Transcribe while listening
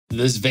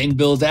This Vayne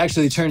build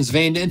actually turns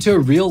Vayne into a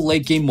real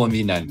late game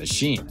 1v9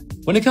 machine.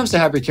 When it comes to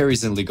hyper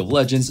carries in League of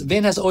Legends,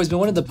 Vayne has always been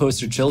one of the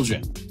poster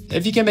children.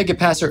 If you can make it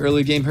past her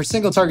early game, her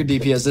single target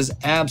DPS is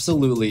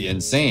absolutely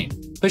insane.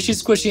 But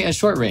she's squishy and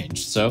short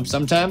range, so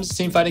sometimes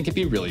teamfighting can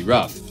be really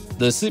rough.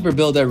 The sleeper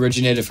build that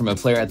originated from a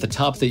player at the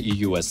top of the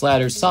EUS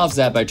ladder solves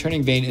that by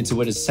turning Vayne into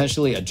what is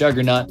essentially a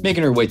juggernaut,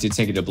 making her way too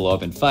tanky to blow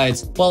up in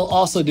fights, while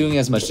also doing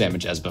as much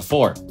damage as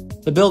before.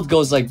 The build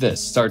goes like this: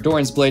 start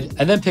Doran's Blade,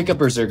 and then pick up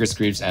Berserker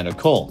Screeps and a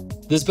Coal.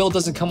 This build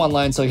doesn't come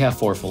online until you have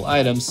 4 full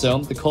items, so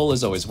the Coal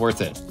is always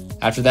worth it.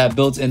 After that,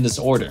 builds in this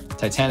order: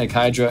 Titanic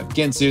Hydra,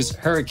 Ginsu's,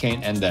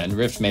 Hurricane, and then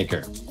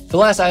Riftmaker. The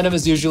last item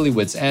is usually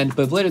Wit's End,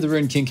 but Blade of the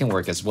Rune King can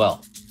work as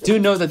well. Do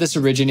note that this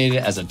originated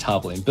as a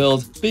top lane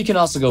build, but you can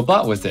also go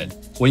bot with it.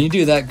 When you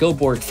do that, go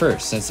Borg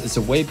first, since it's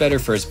a way better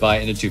first buy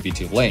in a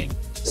 2v2 lane.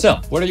 So,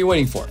 what are you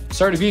waiting for?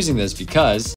 Start abusing this because